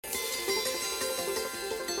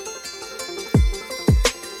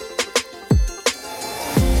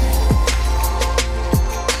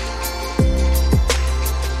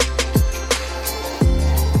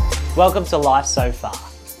Welcome to Life So Far.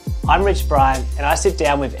 I'm Rich Bryant and I sit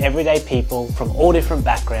down with everyday people from all different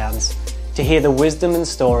backgrounds to hear the wisdom and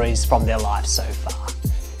stories from their life so far.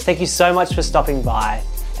 Thank you so much for stopping by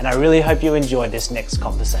and I really hope you enjoy this next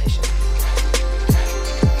conversation.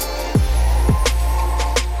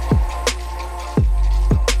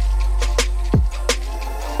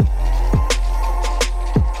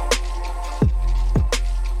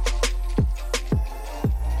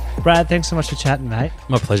 Brad, thanks so much for chatting, mate.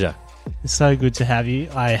 My pleasure. It's so good to have you.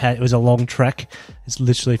 It was a long trek. It's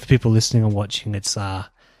literally, for people listening and watching, it's how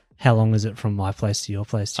long is it from my place to your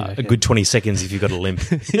place? Do you A good 20 seconds if you've got a limp.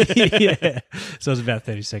 Yeah, so it's about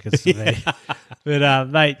 30 seconds to me. But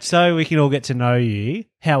mate, so we can all get to know you.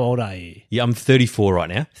 How old are you? Yeah, I'm 34 right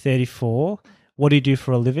now. 34. What do you do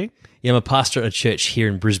for a living? Yeah, I'm a pastor at a church here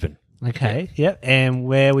in Brisbane. Okay, yep. And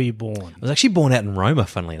where were you born? I was actually born out in Roma,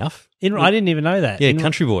 funnily enough. I didn't even know that. Yeah,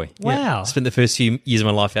 country boy. Wow. Yeah. Spent the first few years of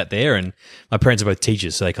my life out there, and my parents are both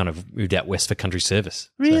teachers, so they kind of moved out west for country service.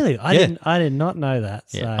 Really? So, I did not know that.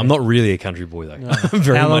 So. Yeah. I'm not really a country boy though. No. I'm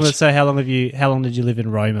very how long much. How long did you live in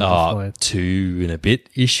Roma before? 2 and a bit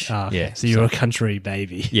ish. Oh, okay. Yeah. So you're a country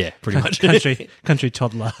baby. Yeah, pretty much. country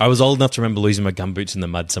toddler. I was old enough to remember losing my gumboots in the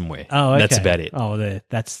mud somewhere. Oh, okay. That's about it. Oh,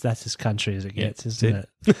 that's as country as it gets, isn't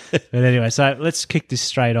it? But anyway, so let's kick this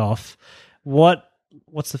straight off.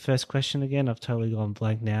 What's the first question again? I've totally gone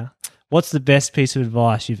blank now. What's the best piece of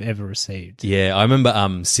advice you've ever received? Yeah, I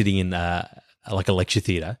remember sitting in like a lecture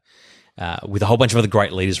theatre with a whole bunch of other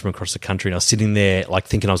great leaders from across the country, and I was sitting there like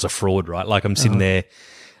thinking I was a fraud, right? Like I'm sitting there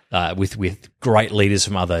with great leaders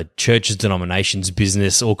from other churches, denominations,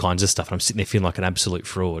 business, all kinds of stuff, and I'm sitting there feeling like an absolute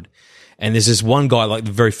fraud. And there's this one guy, like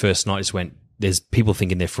the very first night, just went, there's people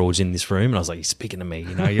thinking they're frauds in this room, and I was like, he's speaking to me,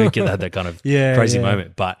 you know, you get that kind of crazy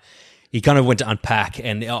moment. But he kind of went to unpack,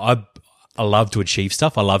 and I love to achieve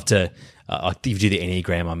stuff. I love to, if you do the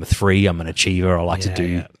Enneagram, I'm a 3, I'm an achiever. I like to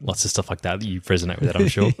do lots of stuff like that. You resonate with that, I'm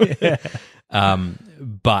sure.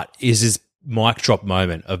 But is this mic drop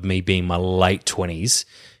moment of me being in my late 20s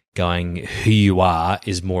going, who you are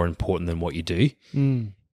is more important than what you do.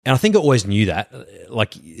 And I think I always knew that,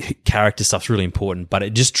 like character stuff's really important, but it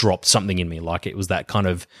just dropped something in me. Like it was that kind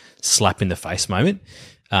of slap in the face moment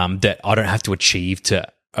that I don't have to achieve to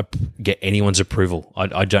get anyone's approval.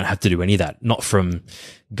 I don't have to do any of that. Not from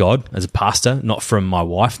God as a pastor, not from my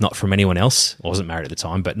wife, not from anyone else. I wasn't married at the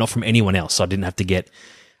time, but not from anyone else. I didn't have to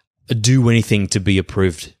do anything to be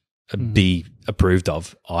approved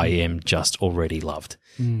of. I am just already loved.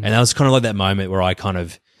 And that was kind of like that moment where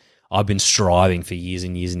I've been striving for years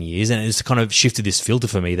and years and years, and it's kind of shifted this filter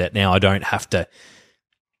for me that now I don't have to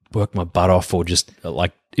work my butt off or just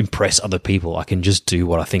like impress other people. I can just do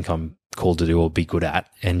what I think I'm called to do or be good at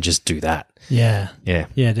and just do that. Yeah,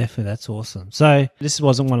 definitely. That's awesome. So this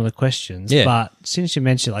wasn't one of the questions, but since you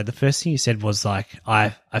mentioned, like the first thing you said was like,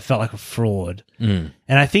 I felt like a fraud. And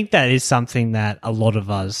I think that is something that a lot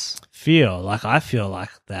of us feel. Like I feel like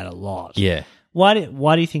that a lot. Yeah. Why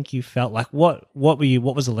do you think you felt like what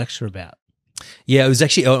was the lecture about? Yeah, it was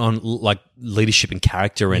actually on like leadership and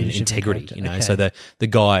character and integrity, you know. Okay. So the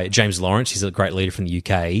guy, James Lawrence, he's a great leader from the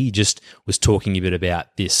UK. He just was talking a bit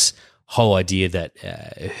about this whole idea that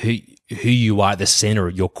who you are at the center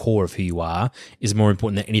of your core of who you are is more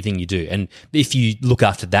important than anything you do. And if you look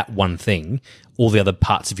after that one thing, all the other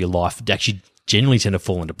parts of your life actually generally tend to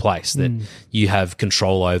fall into place, that you have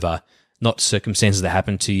control over not circumstances that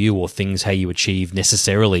happen to you or things how you achieve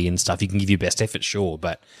necessarily and stuff. You can give your best effort, sure,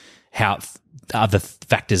 but how other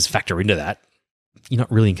factors factor into that, you're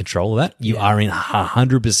not really in control of that. You are in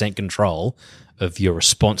 100% control of your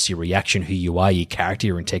response, your reaction, who you are, your character,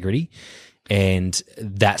 your integrity, and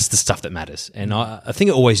that's the stuff that matters. And I think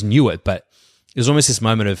I always knew it, but it was almost this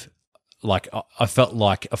moment of like I felt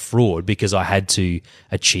like a fraud because I had to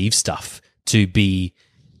achieve stuff to be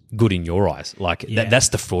good in your eyes. Like that's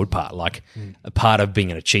the fraud part. Like a part of being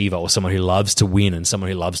an achiever or someone who loves to win and someone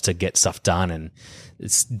who loves to get stuff done and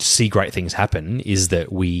see great things happen is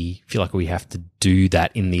that we feel like we have to do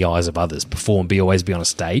that in the eyes of others, perform, always be on a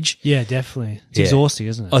stage. Yeah, definitely. It's exhausting,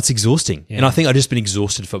 isn't it? Oh, it's exhausting. Yeah. And I think I've just been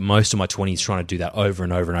exhausted for most of my 20s trying to do that over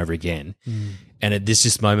and over and over again. And there's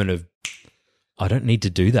this moment of, I don't need to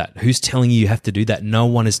do that. Who's telling you have to do that? No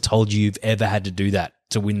one has told you you've ever had to do that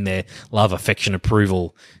to win their love, affection,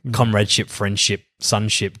 approval, comradeship, friendship,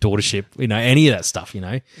 sonship, daughtership, you know, any of that stuff, you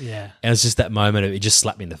know? Yeah. And it's just that moment of it just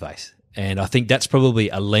slapped me in the face. And I think that's probably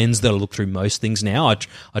a lens that I look through most things now.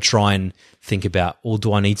 I try and think about, well,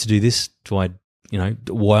 do I need to do this? Do I, you know,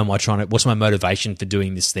 why am I trying to, what's my motivation for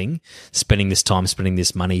doing this thing, spending this time, spending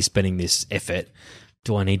this money, spending this effort?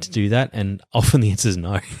 Do I need to do that? And often the answer is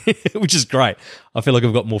no, which is great. I feel like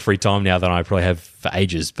I've got more free time now than I probably have for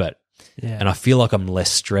ages, but Yeah. And I feel like I'm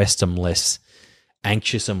less stressed, I'm less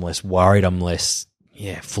anxious, I'm less worried, I'm less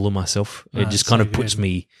full of myself. It just kind of puts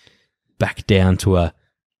me back down to a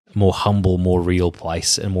more humble, more real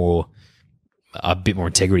place and a bit more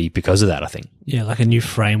integrity because of that, I think. Yeah, like a new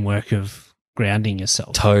framework of grounding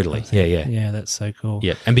yourself. Totally. Yeah. Yeah, that's so cool.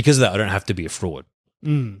 Yeah. And because of that, I don't have to be a fraud.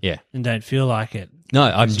 Yeah. And don't feel like it. No,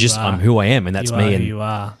 I'm who I am, and that's me. Who you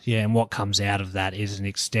are. Yeah, and what comes out of that is an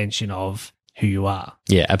extension of who you are.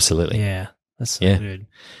 Yeah, absolutely. Yeah, that's so good.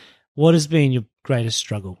 What has been your greatest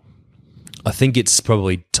struggle? I think it's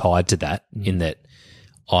probably tied to that in that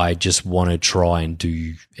I just want to try and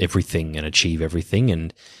do everything and achieve everything,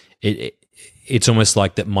 and it's almost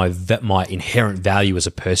like that my inherent value as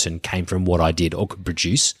a person came from what I did or could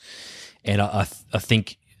produce, and I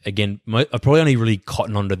think again I probably only really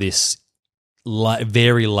cotton onto this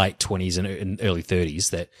very late 20s and early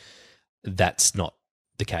 30s that's not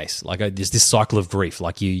the case. Like there's this cycle of grief.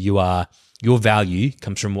 Like your value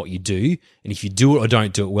comes from what you do, and if you do it or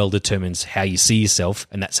don't do it well determines how you see yourself,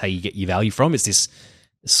 and that's how you get your value from. It's this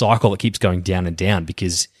cycle that keeps going down and down,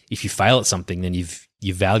 because if you fail at something, then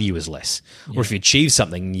your value is less. Yeah. Or if you achieve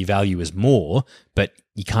something, your value is more, but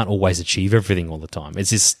you can't always achieve everything all the time. It's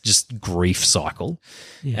this just grief cycle.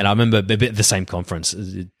 Yeah. And I remember a bit at the same conference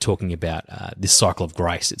talking about this cycle of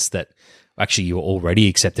grace. It's that actually you're already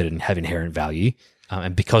accepted and have inherent value.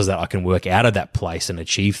 And because of that, I can work out of that place and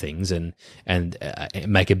achieve things and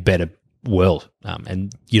make a better world.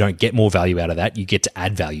 And you don't get more value out of that. You get to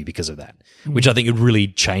add value because of that, which I think it really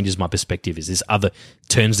changes my perspective. Is this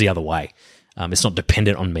turns the other way. It's not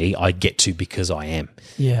dependent on me. I get to because I am.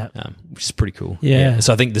 Yeah. Which is pretty cool. Yeah.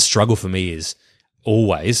 So I think the struggle for me is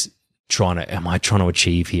always am I trying to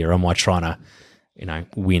achieve here? Am I trying to,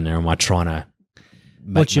 win? Or am I trying to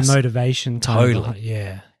what's your motivation? Totally.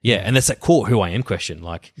 Yeah. Yeah. And that's that core who I am question.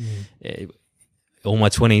 Like all my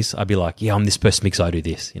 20s, I'd be like, yeah, I'm this person because I do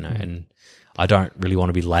this, and I don't really want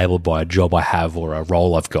to be labelled by a job I have or a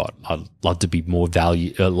role I've got. I'd love to be more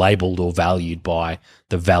labelled or valued by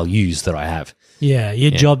the values that I have. Yeah,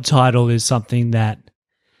 your job title is something that,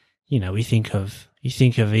 we think of. You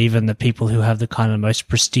think of even the people who have the kind of most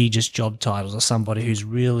prestigious job titles, or somebody who's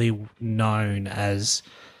really known as,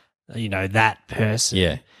 that person.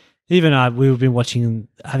 Yeah. Even we've been watching,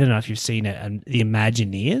 I don't know if you've seen it, the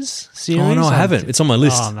Imagineers series. Oh, no, I haven't. It's on my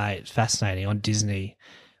list. Oh, mate, it's fascinating, on Disney.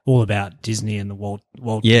 All about Disney and the Walt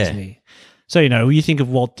Disney. So, you think of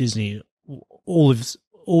Walt Disney, you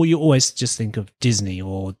always just think of Disney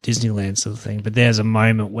or Disneyland sort of thing. But there's a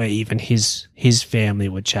moment where even his family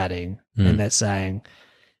were chatting and they're saying,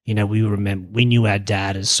 we knew our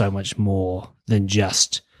dad as so much more than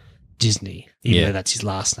just Disney, even though that's his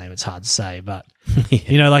last name. It's hard to say, but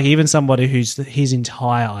like even somebody his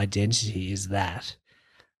entire identity is that.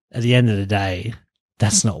 At the end of the day,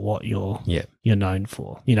 that's not what you're known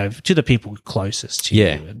for, to the people closest to you.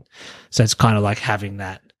 And so it's kind of like having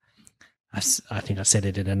that. I think I said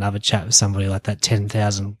it in another chat with somebody, like that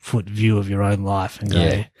 10,000-foot view of your own life and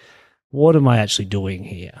go, what am I actually doing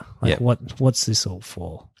here? Like what's this all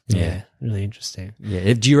for? Yeah, really interesting.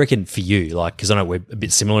 Yeah. Do you reckon for you, like, because I know we're a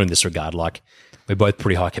bit similar in this regard, like we're both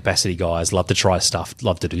pretty high capacity guys, love to try stuff,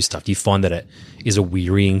 love to do stuff. Do you find that it is a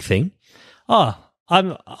wearying thing? Oh,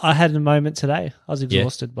 I had a moment today. I was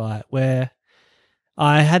exhausted by it, where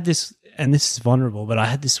I had this, and this is vulnerable, but I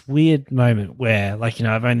had this weird moment where, like,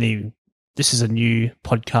 this is a new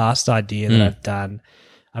podcast idea that I've done.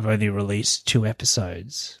 I've only released 2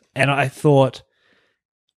 episodes, and I thought,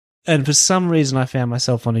 and for some reason I found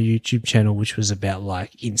myself on a YouTube channel which was about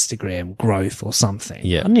like Instagram growth or something.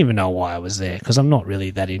 Yeah. I don't even know why I was there, because I'm not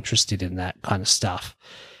really that interested in that kind of stuff.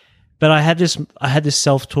 But I had this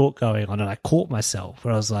self-talk going on, and I caught myself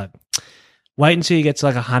where I was like, wait until you get to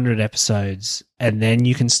like 100 episodes, and then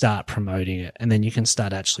you can start promoting it, and then you can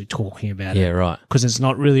start actually talking about it. Yeah, right. Because it's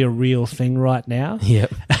not really a real thing right now.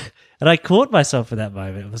 Yep. And I caught myself at that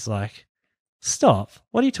moment. It was like, stop.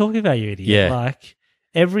 What are you talking about, you idiot? Yeah. Like,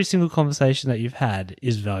 every single conversation that you've had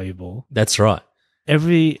is valuable. That's right.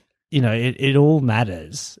 It all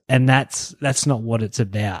matters, and that's not what it's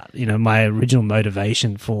about. My original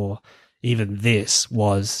motivation for even this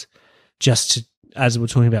was just to, as we were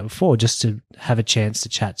talking about before, just to have a chance to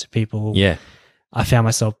chat to people. Yeah. I found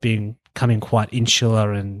myself becoming quite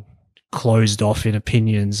insular and closed off in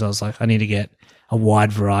opinions. I was like, I need to get a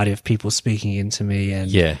wide variety of people speaking into me,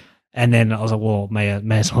 and then I was like, well, may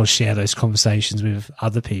as well share those conversations with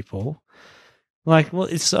other people. Like, well,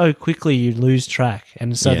 it's so quickly you lose track.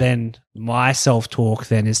 And so then my self-talk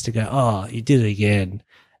then is to go, oh, you did it again.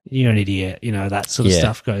 you're an idiot. You know, that sort of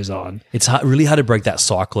stuff goes on. It's really hard to break that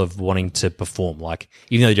cycle of wanting to perform. Like,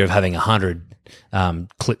 even though you're having 100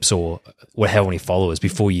 clips or how many followers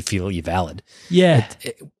before you feel you're valid. Yeah.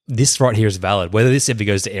 This right here is valid, whether this ever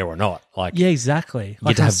goes to air or not. Like, yeah, exactly.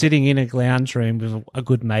 Like, I'm sitting in a lounge room with a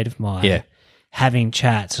good mate of mine, having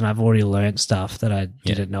chats, and I've already learned stuff that I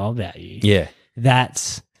didn't know about you. Yeah.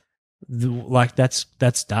 That's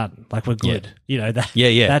done. Like, we're good. You know, that's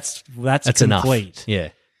complete. Enough. Yeah.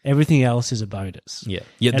 Everything else is a bonus. Yeah.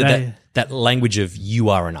 Yeah. That language of you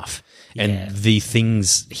are enough. And the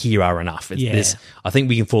things here are enough. I think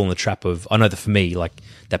we can fall in the trap of, I know that for me, like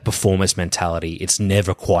that performance mentality, it's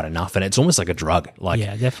never quite enough. And it's almost like a drug. Like,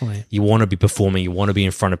 yeah, definitely. You want to be performing, you want to be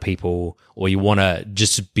in front of people, or you want to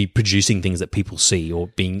just be producing things that people see or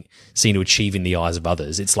being seen to achieve in the eyes of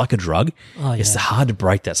others. It's like a drug. Oh, yeah. It's hard to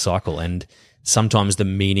break that cycle. And sometimes the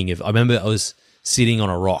meaning of, I remember I was sitting on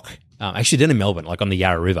a rock, actually down in Melbourne, like on the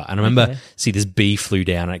Yarra River. And I remember, this bee flew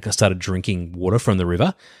down and it started drinking water from the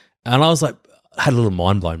river. And I was like, had a little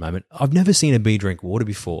mind blown moment. I've never seen a bee drink water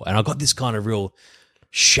before. And I got this kind of real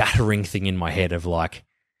shattering thing in my head of like,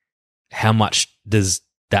 how much does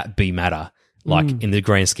that bee matter? Like in the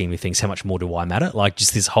grand scheme of things, how much more do I matter? Like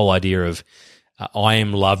just this whole idea of I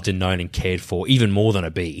am loved and known and cared for even more than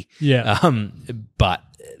a bee. Yeah. But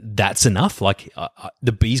that's enough. Like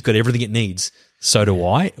the bee's got everything it needs. So do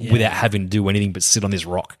I, without having to do anything but sit on this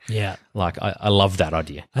rock. Yeah. Like I love that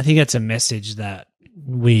idea. I think that's a message that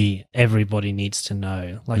everybody needs to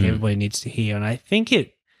know, like everybody needs to hear. And I think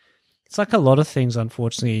it's like a lot of things,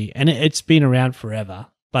 unfortunately, and it's been around forever,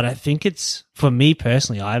 but I think it's, for me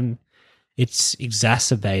personally, it's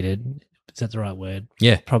exacerbated, is that the right word?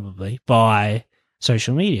 Yeah. Probably, by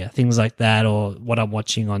social media, things like that, or what I'm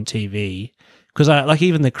watching on TV. Because like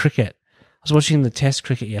even the cricket, I was watching the Test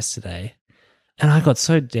cricket yesterday, and I got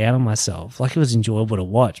so down on myself. Like, it was enjoyable to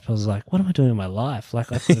watch, but I was like, what am I doing in my life?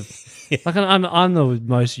 Like, I could have, like, I'm the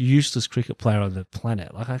most useless cricket player on the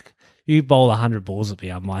planet. Like, you bowl 100 balls at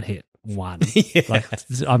me, I might hit one. Like,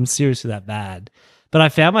 I'm seriously that bad. But I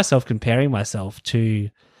found myself comparing myself to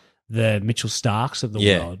the Mitchell Starks of the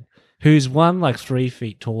world, who's one like 3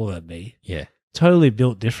 feet taller than me. Yeah. Totally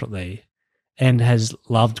built differently. And has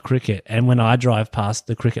loved cricket. And when I drive past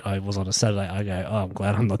the cricket ovals on a Saturday, I go, oh, I'm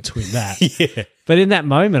glad I'm not doing that. Yeah. But in that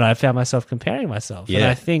moment, I found myself comparing myself. Yeah. And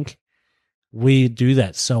I think we do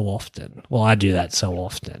that so often. Well, I do that so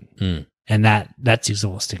often. And that's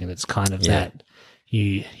exhausting. And it's kind of that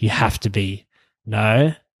you have to be,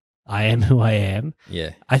 no, I am who I am.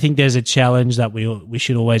 Yeah. I think there's a challenge that we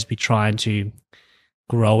should always be trying to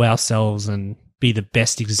grow ourselves and be the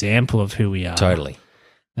best example of who we are. Totally.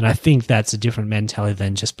 And I think that's a different mentality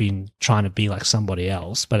than just trying to be like somebody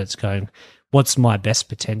else, but it's going, what's my best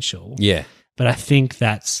potential? Yeah. But I think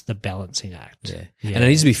that's the balancing act. Yeah. And it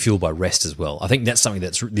needs to be fueled by rest as well. I think that's something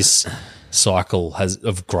that's this cycle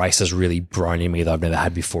of grace has really grown in me that I've never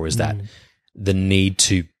had before, is that the need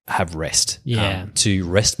to have rest, to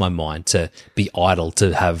rest my mind, to be idle,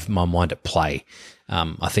 to have my mind at play.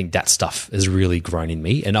 I think that stuff has really grown in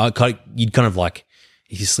me. And you'd kind of like,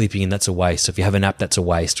 if you're sleeping in, that's a waste. If you have a nap, that's a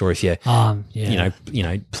waste. Or if you're, you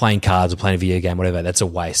know, playing cards or playing a video game, whatever, that's a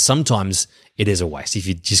waste. Sometimes it is a waste if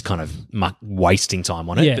you're just kind of wasting time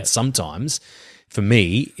on it. Yeah. But sometimes, for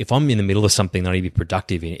me, if I'm in the middle of something that I need to be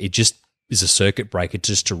productive in, it just is a circuit breaker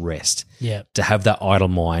just to rest. Yeah. To have that idle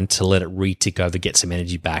mind, to let it re-tick over, get some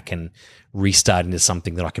energy back, and restart into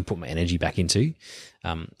something that I can put my energy back into.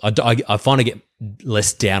 I find I get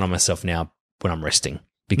less down on myself now when I'm resting,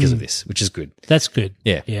 because of this, which is good. That's good.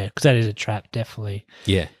 Yeah. Yeah, because that is a trap, definitely.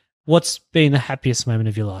 Yeah. What's been the happiest moment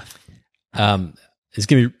of your life? It's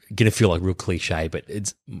going to feel like real cliche, but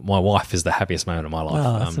it's my wife is the happiest moment of my life.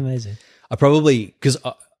 Oh, that's amazing. I probably, because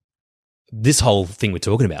this whole thing we're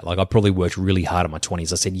talking about, like I probably worked really hard in my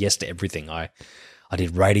 20s. I said yes to everything. I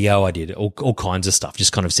did radio. I did all kinds of stuff.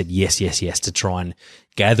 Just kind of said yes to try and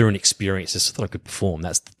gather an experience just so that I could perform.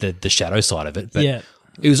 That's the shadow side of it. But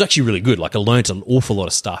it was actually really good. Like I learned an awful lot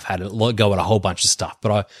of stuff, had a go at a whole bunch of stuff.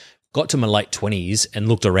 But I got to my late 20s and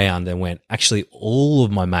looked around and went, actually, all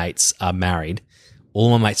of my mates are married. All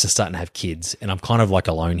my mates are starting to have kids. And I'm kind of like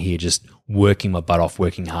alone here, just working my butt off,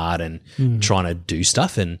 working hard and trying to do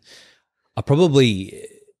stuff. And I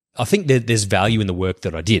think that there's value in the work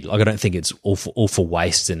that I did. Like I don't think it's all for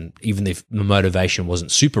waste. And even if the motivation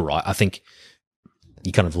wasn't super right, I think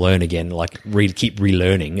you kind of learn again, like keep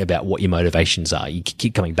relearning about what your motivations are. You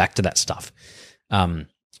keep coming back to that stuff.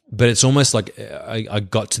 But it's almost like I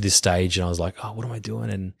got to this stage and I was like, oh, what am I doing?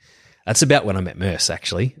 And that's about when I met Merce,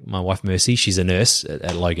 actually. My wife, Mercy, she's a nurse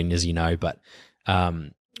at Logan, as you know. But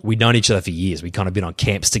we'd known each other for years. We'd kind of been on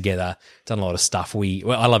camps together, done a lot of stuff.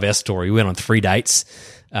 I love our story. We went on 3 dates,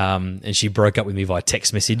 and she broke up with me via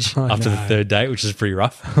text message after the 3rd date, which was pretty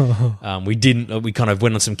rough. We kind of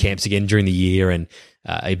went on some camps again during the year, and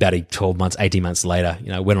about 18 months later,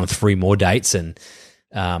 went on 3 more dates, and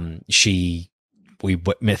we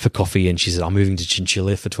met for coffee, and she said, I'm moving to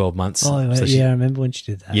Chinchilla for 12 months. Oh, so I remember when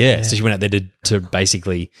she did that. Yeah, so she went out there to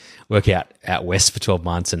basically work out west for 12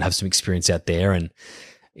 months and have some experience out there. And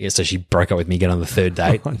so she broke up with me again on the 3rd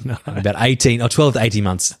date. About 12 to 18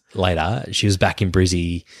 months later, she was back in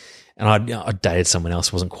Brizzy, and I dated someone else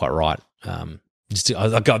who wasn't quite right.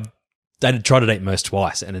 Tried to date Merce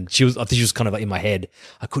twice, and I think she was kind of like in my head.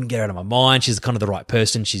 I couldn't get her out of my mind. She's kind of the right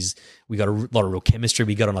person. We got a lot of real chemistry.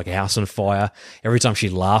 We got on like a house on fire. Every time she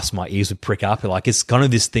laughs, my ears would prick up. Like, it's kind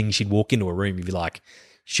of this thing. She'd walk into a room, you'd be like,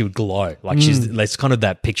 she would glow. Like it's kind of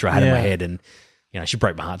that picture I had in my head, and she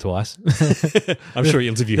broke my heart twice. I'm sure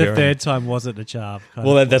you'll interview her. The 3rd time wasn't a charm.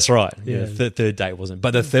 Well, that's right. Yeah, the 3rd date wasn't,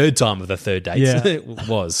 but the 3rd time of the 3rd date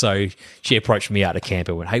was. So she approached me out of camp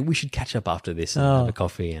and went, "Hey, we should catch up after this and have a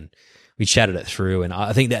coffee." And we chatted it through, and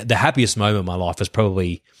I think that the happiest moment of my life was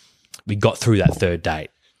probably we got through that 3rd date,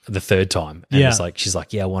 the 3rd time. And it's like, she's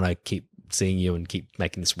like, I want to keep seeing you and keep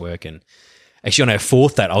making this work. And actually on our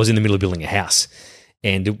 4th date, I was in the middle of building a house,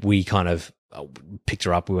 and we kind of picked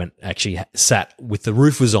her up. We went, actually sat with the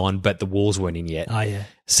roof was on, but the walls weren't in yet. Oh, yeah.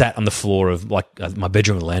 Sat on the floor of like my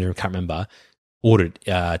bedroom or landing room, can't remember, ordered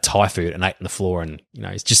Thai food and ate on the floor, and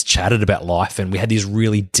just chatted about life, and we had these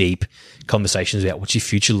really deep conversations about what's your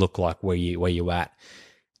future look like, where you at.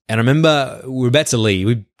 And I remember we were about to leave.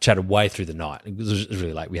 We chatted way through the night. It was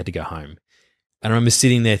really late. We had to go home. And I remember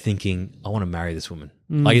sitting there thinking, I want to marry this woman.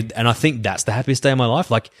 And I think that's the happiest day of my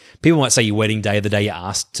life. Like, people might say your wedding day, the day you're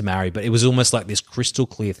asked to marry, but it was almost like this crystal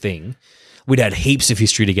clear thing. We'd had heaps of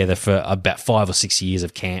history together for about 5 or 6 years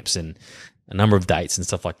of camps and a number of dates and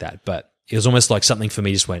stuff like that. But it was almost like something for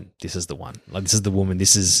me just went, this is the one. Like, this is the woman.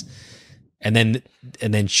 This is, and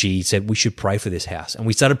then she said, we should pray for this house. And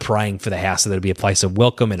we started praying for the house so that it'd be a place of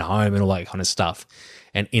welcome and home and all that kind of stuff.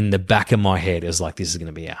 And in the back of my head, it was like, this is going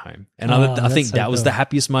to be our home. And I think that was the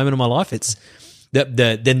happiest moment of my life. It's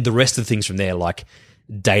then the rest of the things from there, like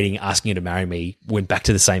dating, asking her to marry me, went back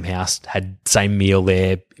to the same house, had same meal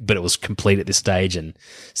there, but it was complete at this stage, and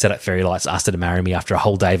set up fairy lights, asked her to marry me after a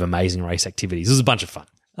whole day of amazing race activities. It was a bunch of fun.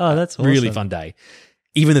 Oh, that's awesome. Really fun day.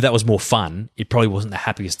 Even though that was more fun, it probably wasn't the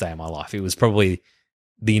happiest day of my life. It was probably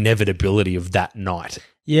the inevitability of that night.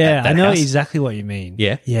 Yeah, I know exactly what you mean.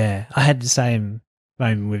 Yeah? Yeah. I had the same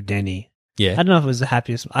moment with Denny. Yeah. I don't know if it was the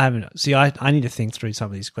happiest. I haven't. See, I need to think through some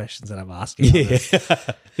of these questions that I'm asking. Yeah.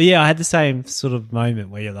 But yeah, I had the same sort of moment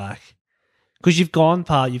where you're like, because you've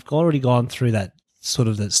already gone through that sort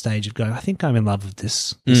of that stage of going, I think I'm in love with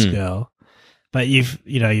this girl. But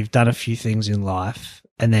you've done a few things in life,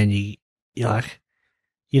 and then you're like,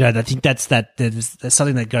 I think there's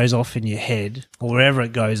something that goes off in your head or wherever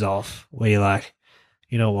it goes off where you're like,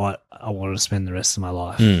 you know what, I want to spend the rest of my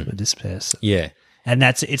life with this person. Yeah. And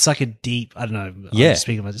it's like a deep, I don't know. Yeah.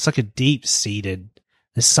 It's like a deep seated,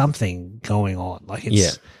 there's something going on. Like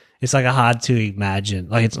it's like a hard to imagine,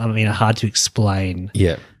 like a hard to explain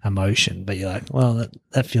emotion, but you're like, well,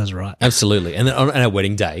 that feels right. Absolutely. And then on our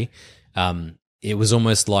wedding day, it was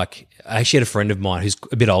almost like I actually had a friend of mine who's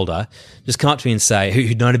a bit older just come up to me and say,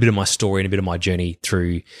 who'd known a bit of my story and a bit of my journey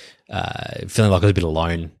through feeling like I was a bit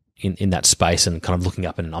alone in that space and kind of looking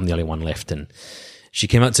up and I'm the only one left. And she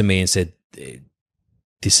came up to me and said,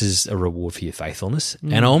 this is a reward for your faithfulness.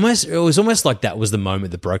 And it was almost like that was the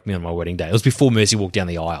moment that broke me on my wedding day. It was before Mercy walked down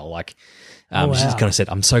the aisle. Like, she just kind of said,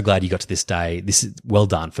 I'm so glad you got to this day. This is well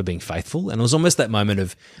done for being faithful. And it was almost that moment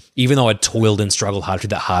of, even though I'd toiled and struggled hard through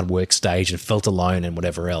that hard work stage and felt alone and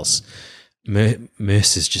whatever else,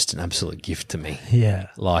 Mercy is just an absolute gift to me. Yeah.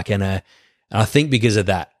 Like, and I think because of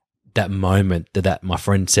that moment that my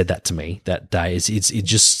friend said that to me that day, it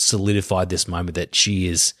just solidified this moment that she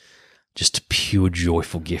is just a pure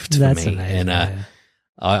joyful gift for me. Amazing, and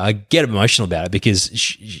I get emotional about it because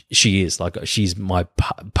she is like, she's my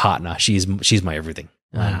partner. She's my everything.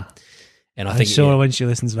 Wow. And I'm sure when she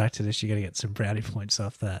listens back to this, you're going to get some brownie points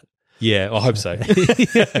off that. Yeah, I hope so.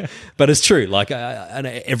 But it's true. Like, and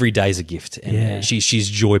every day is a gift, and she's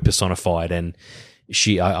joy personified, and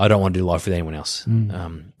I don't want to do life with anyone else.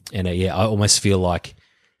 I almost feel like,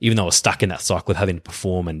 even though I was stuck in that cycle of having to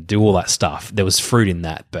perform and do all that stuff, there was fruit in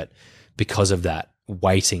that, but because of that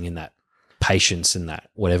waiting and that patience and that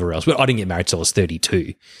whatever else. Well, I didn't get married till I was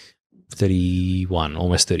 31,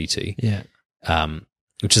 almost 32. Yeah.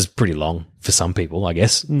 Which is pretty long for some people, I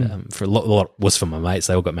guess. For a lot was for my mates.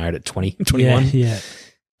 They all got married at 20, 21. Yeah.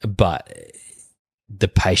 But the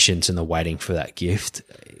patience and the waiting for that gift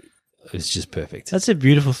is just perfect. That's a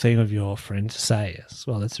beautiful thing of your friend to say as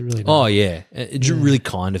well. That's a really nice. Oh, yeah. It's really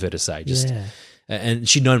kind of her to say. And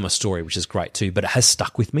she'd known my story, which is great too, but it has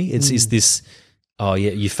stuck with me. It's this, oh,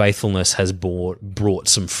 yeah, your faithfulness has brought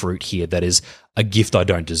some fruit here that is a gift I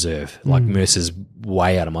don't deserve. Like Mercer's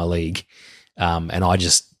way out of my league. And I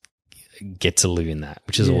just get to live in that,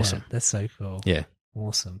 which is awesome. That's so cool. Yeah.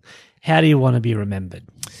 Awesome. How do you want to be remembered?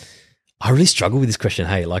 I really struggle with this question.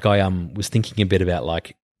 Hey, like I was thinking a bit about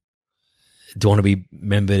like, do I want to be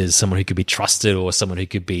remembered as someone who could be trusted or someone who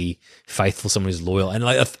could be faithful, someone who's loyal? And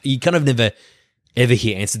like you kind of never ever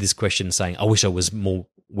hear answer this question saying, I wish I was more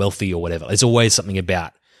wealthy or whatever. There's always something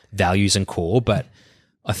about values and core. But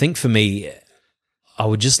I think for me, I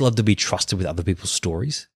would just love to be trusted with other people's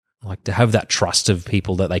stories. Like to have that trust of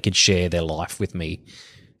people that they could share their life with me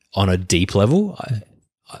on a deep level.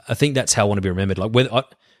 I think that's how I want to be remembered. Like when I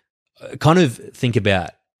kind of think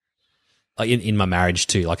about like in my marriage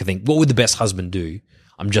too, like I think, what would the best husband do?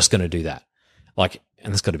 I'm just going to do that. Like,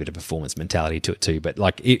 and there's got a bit of performance mentality to it too. But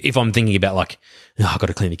like if I'm thinking about like, oh, I've got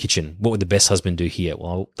to clean the kitchen, what would the best husband do here?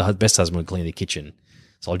 Well, the best husband would clean the kitchen.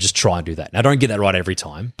 So I'll just try and do that. Now, I don't get that right every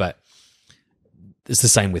time, but it's the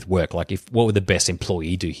same with work. Like what would the best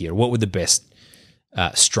employee do here? What would the best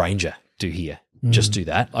stranger do here? Just do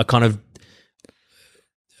that. I don't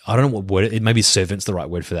know what word, maybe servant's the right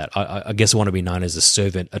word for that. I guess I want to be known as a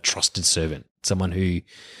servant, a trusted servant, someone who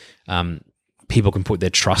people can put their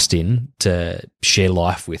trust in to share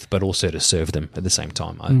life with, but also to serve them at the same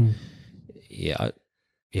time.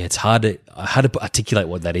 It's hard to articulate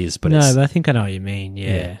what that is, but but I think I know what you mean.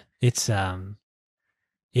 Yeah. It's that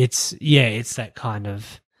kind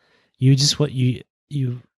of, you just what you,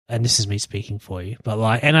 and this is me speaking for you, but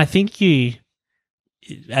like, and I think you,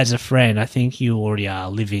 as a friend, I think you already are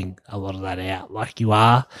living a lot of that out. Like you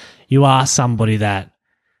are somebody that,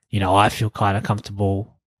 you know, I feel kind of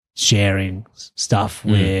comfortable sharing stuff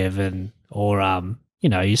with, or you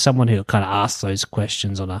know, you're someone who kind of asks those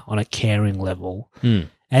questions on a caring level. And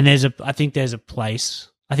I think there's a place.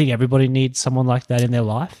 I think everybody needs someone like that in their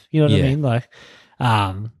life. You know what I mean? Like,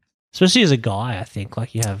 especially as a guy, I think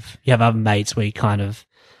like you have other mates where you kind of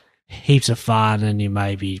heaps of fun and you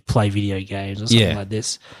maybe play video games or something like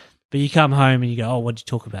this, but you come home and you go, oh, what did you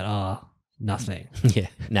talk about? Oh, nothing.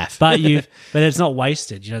 Naff. But it's not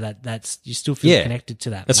wasted. You know, that's you still feel connected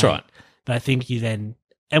to that. That's right. But I think you then,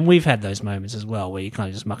 and we've had those moments as well where you're kind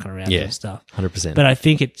of just mucking around and stuff. 100%. But I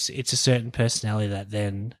think it's a certain personality that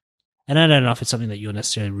then, and I don't know if it's something that you're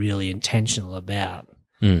necessarily really intentional about,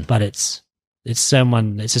 but it's a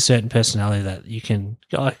certain personality that you can,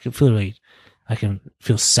 I can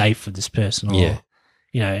feel safe with this person, or,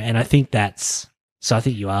 you know, and I think so I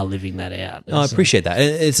think you are living that out. I appreciate that.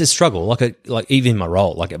 It's a struggle. Like even in my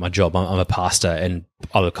role, like at my job, I'm a pastor and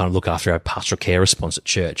I kind of look after our pastoral care response at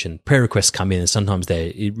church, and prayer requests come in and sometimes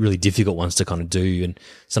they're really difficult ones to kind of do. And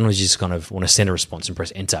sometimes you just kind of want to send a response and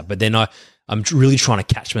press enter. But then I'm really trying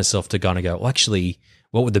to catch myself to kind of go, well, actually,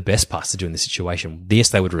 what would the best pastor do in this situation? Yes,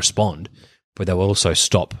 they would respond, but they will also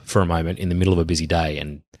stop for a moment in the middle of a busy day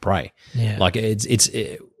and pray. Yeah. Like it's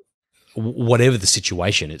whatever the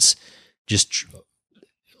situation, it's just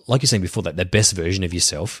like you're saying before, that the best version of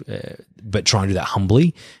yourself, but trying to do that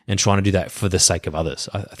humbly and trying to do that for the sake of others.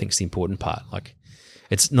 I think it's the important part. Like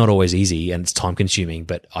it's not always easy and it's time consuming,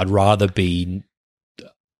 but I'd rather be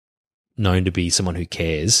known to be someone who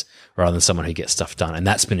cares rather than someone who gets stuff done. And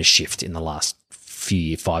that's been a shift in the last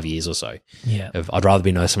 5 years or so. Yeah. I'd rather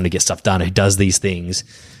be known as someone who gets stuff done, who does these things.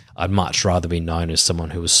 I'd much rather be known as someone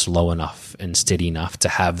who is slow enough and steady enough to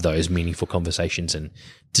have those meaningful conversations and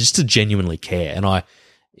just to genuinely care. And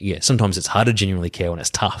sometimes it's hard to genuinely care when it's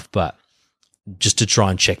tough, but just to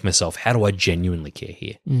try and check myself, how do I genuinely care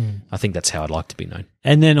here? I think that's how I'd like to be known.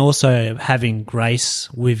 And then also having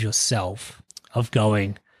grace with yourself of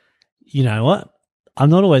going, you know what, I'm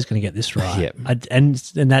not always going to get this right. And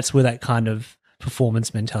that's where that kind of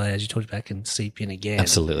performance mentality, as you talked about, can seep in again.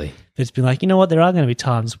 Absolutely. It's been like, you know what, there are going to be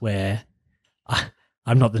times where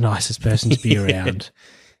I'm not the nicest person to be around.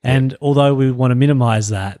 And although we want to minimize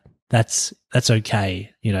that, that's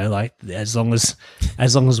okay. You know, like as long as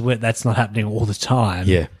that's not happening all the time.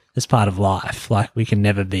 Yeah. It's part of life. Like we can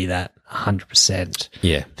never be that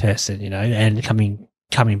 100% person, you know, and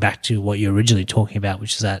coming back to what you're originally talking about,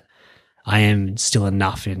 which is that I am still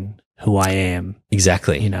enough in who I am.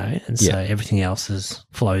 Exactly. You know, and so everything else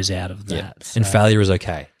flows out of that. Yeah. So. And failure is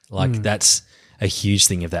okay. Like that's a huge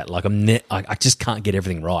thing of that. Like I just can't get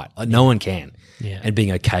everything right. Like no one can. Yeah. And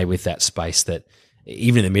being okay with that space that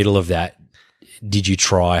even in the middle of that, did you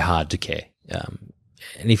try hard to care?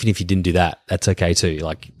 even if you didn't do that, that's okay too.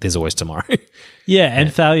 Like, there's always tomorrow. Yeah,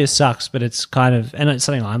 and failure sucks, but it's kind of, and it's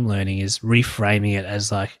something I'm learning is reframing it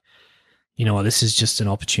as like, you know what, this is just an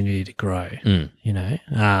opportunity to grow, you know?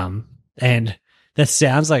 And that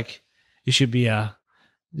sounds like it should be a,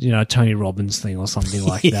 you know, Tony Robbins thing or something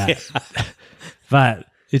like that. But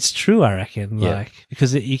it's true, I reckon, like,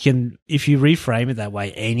 because you can, if you reframe it that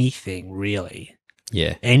way, anything really,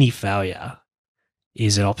 any failure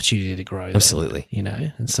is an opportunity to grow. Absolutely. Then, you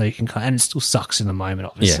know, and so you can and it still sucks in the moment,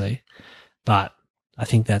 obviously. But I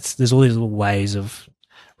think there's all these little ways of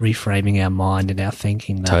reframing our mind and our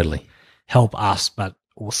thinking that help us, but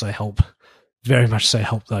also very much so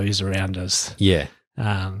help those around us. Yeah.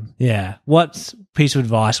 What piece of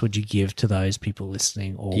advice would you give to those people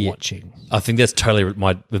listening or watching? I think that's totally,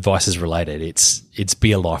 my advice is related. It's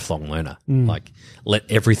be a lifelong learner. Like, let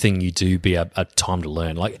everything you do be a time to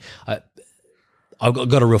learn. Like, I've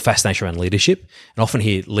got a real fascination around leadership, and often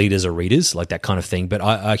hear leaders are readers, like that kind of thing. But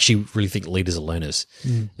I actually really think leaders are learners.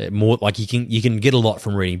 More like you can get a lot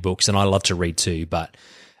from reading books, and I love to read too. But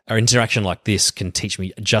our interaction like this can teach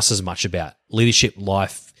me just as much about leadership,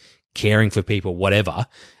 life, caring for people, whatever.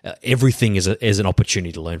 Everything is an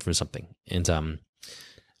opportunity to learn from something. And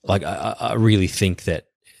I really think that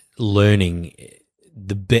learning,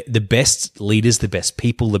 the best leaders, the best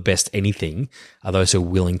people, the best anything are those who are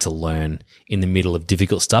willing to learn in the middle of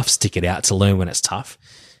difficult stuff, stick it out to learn when it's tough.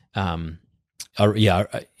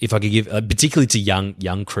 If I could give, particularly to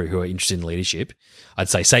young crew who are interested in leadership, I'd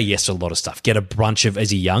say yes to a lot of stuff. Get a bunch of,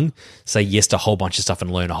 as you're young, say yes to a whole bunch of stuff and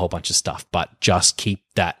learn a whole bunch of stuff, but just keep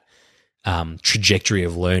that trajectory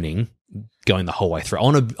of learning going the whole way through. I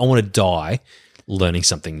want to die learning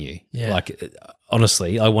something new. Yeah. Like,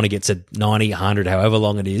 honestly, I want to get to 90, 100, however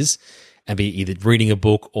long it is, and be either reading a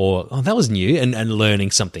book or, that was new, and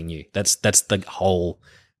learning something new. That's the whole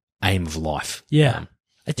aim of life. Yeah.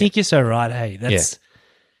 I think you're so right. Hey,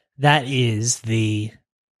 that is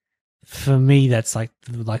for me, that's like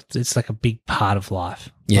it's like a big part of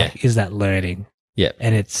life. Yeah. Like, is that learning. Yeah.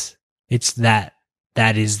 And it's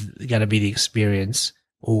that is going to be the experience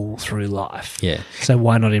all through life. Yeah. So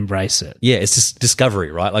why not embrace it? Yeah, it's just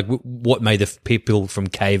discovery, right? Like, what made the people from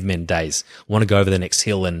cavemen days want to go over the next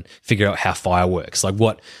hill and figure out how fire works? Like,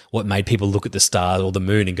 what made people look at the stars or the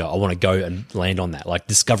moon and go, I want to go and land on that? Like,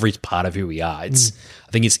 discovery is part of who we are. I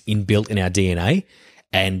think it's inbuilt in our DNA,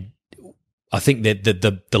 and I think that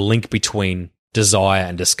the link between desire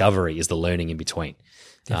and discovery is the learning in between.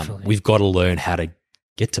 We've got to learn how to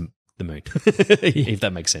get to the moon, if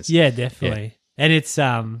that makes sense. Yeah, definitely. Yeah. And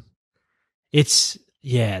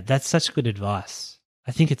that's such good advice.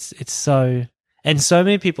 I think it's so, and so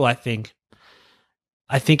many people, I think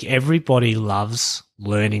everybody loves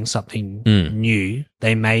learning something new.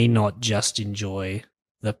 They may not just enjoy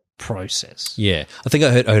the process. Yeah. I think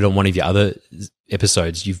I heard on one of your other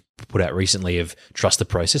episodes you've put out recently of Trust the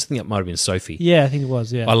Process. I think that might have been Sophie. Yeah, I think it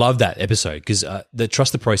was, yeah. I love that episode because the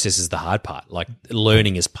Trust the Process is the hard part. Like,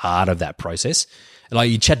 learning is part of that process. Like,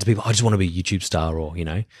 you chat to people, I just want to be a YouTube star, or, you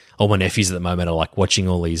know, all my nephews at the moment are like watching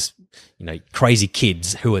all these, you know, crazy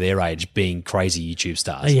kids who are their age being crazy YouTube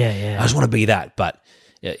stars. Yeah. I just want to be that. But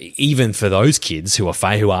even for those kids who are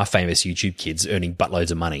famous YouTube kids earning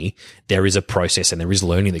buttloads of money, there is a process and there is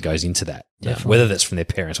learning that goes into that. Whether that's from their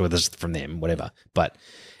parents, whether it's from them, whatever. But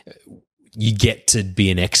you get to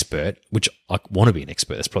be an expert, which I want to be an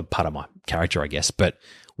expert. That's probably part of my character, I guess. But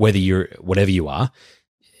whatever you are,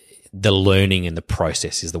 the learning and the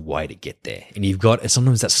process is the way to get there. And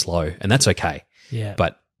sometimes that's slow, and that's okay. Yeah.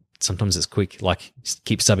 But sometimes it's quick. Like,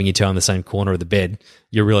 keep stubbing your toe in the same corner of the bed,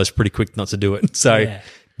 you realize pretty quick not to do it. So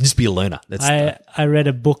just be a learner. I read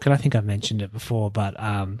a book, and I think I mentioned it before, but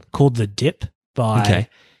called The Dip by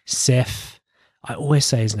Seth. I always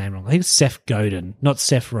say his name wrong. I think it's Seth Godin, not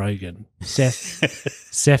Seth Rogen.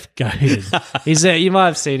 Seth Godin. You might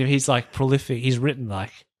have seen him. He's like prolific. He's written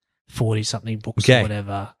like 40-something books or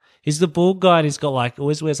whatever. He's the bald guy, and he's got like,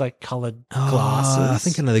 always wears like coloured glasses. I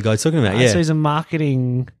think I know the guy you're talking about, yeah. So he's a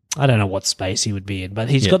marketing, I don't know what space he would be in, but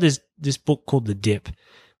he's got this book called The Dip,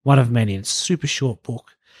 one of many. It's a super short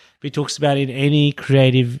book. But he talks about in any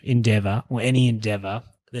creative endeavour or any endeavour,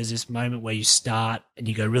 there's this moment where you start and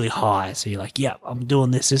you go really high. So you're like, yeah, I'm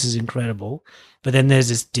doing this. This is incredible. But then there's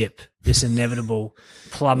this dip, this inevitable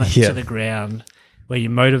plummet to the ground where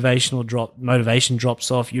your motivation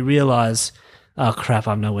drops off. You realise, oh crap,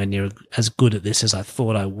 I'm nowhere near as good at this as I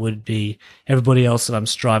thought I would be. Everybody else that I'm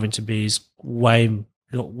striving to be is way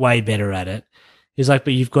better at it. It's like,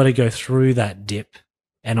 but you've got to go through that dip,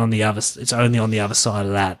 and it's only on the other side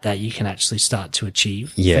of that you can actually start to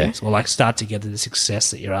achieve things, or like start to get to the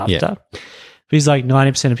success that you're after. But he's like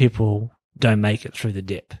 90% of people don't make it through the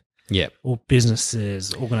dip. Yeah. Or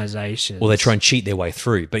businesses, organizations. Or they try and cheat their way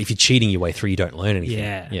through. But if you're cheating your way through, you don't learn anything.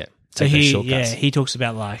 Yeah. Yeah. So Take those shortcuts. he talks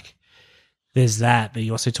about like there's that, but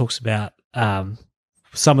he also talks about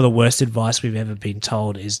some of the worst advice we've ever been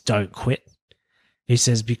told is don't quit. He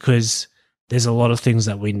says because there's a lot of things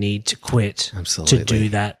that we need to quit Absolutely. to do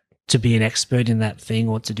that, to be an expert in that thing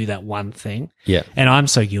or to do that one thing. Yeah. And I'm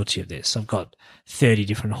so guilty of this. I've got 30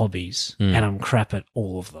 different hobbies and I'm crap at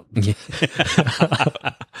all of them. Yeah.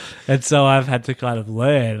 And so I've had to kind of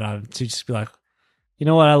learn to just be like, you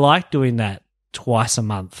know what, I like doing that twice a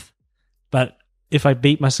month. But if I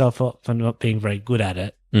beat myself up for not being very good at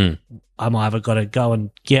it, I'm either got to go and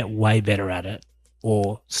get way better at it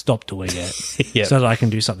or stop doing it Yep. so that I can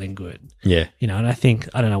do something good. Yeah. You know, and I think,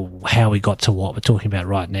 I don't know how we got to what we're talking about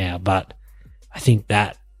right now, but I think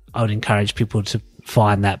that I would encourage people to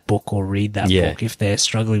find that book or read that book if they're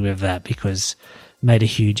struggling with that, because it made a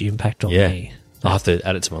huge impact on me. I'll have to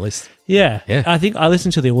add it to my list. Yeah. Yeah. I think I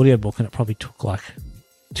listened to the audiobook and it probably took like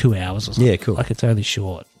 2 hours or something. Yeah, cool. Like it's only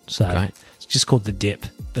short. So Great. it's just called The Dip.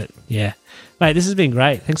 But yeah. Mate, this has been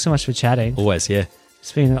great. Thanks so much for chatting. Always, yeah.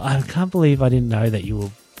 It's been, I can't believe I didn't know that you were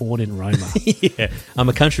born in Roma. Yeah. I'm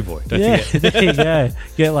a country boy. Don't forget. There you go.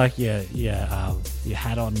 Get like your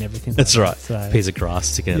hat on and everything. That's like right. That. So, Piece of grass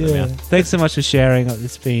sticking out of the yeah. mouth. Thanks so much for sharing.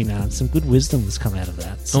 It's been some good wisdom that's come out of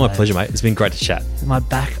that. Oh, my So, pleasure, mate. It's been great to chat. My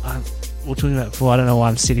back, we're talking about before, I don't know why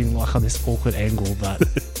I'm sitting like on this awkward angle, but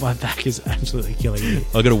my back is absolutely killing me.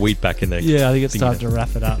 I've got a wheat back in there. Yeah, I think it's time to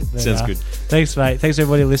wrap it up. But, Sounds good. Thanks, mate. Thanks,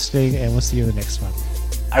 everybody listening, and we'll see you in the next one.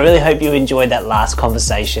 I really hope you enjoyed that last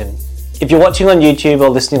conversation. If you're watching on YouTube or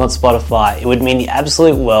listening on Spotify, it would mean the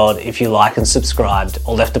absolute world if you like and subscribed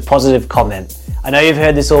or left a positive comment. I know you've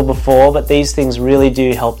heard this all before, but these things really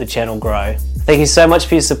do help the channel grow. Thank you so much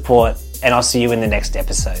for your support, and I'll see you in the next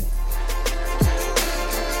episode.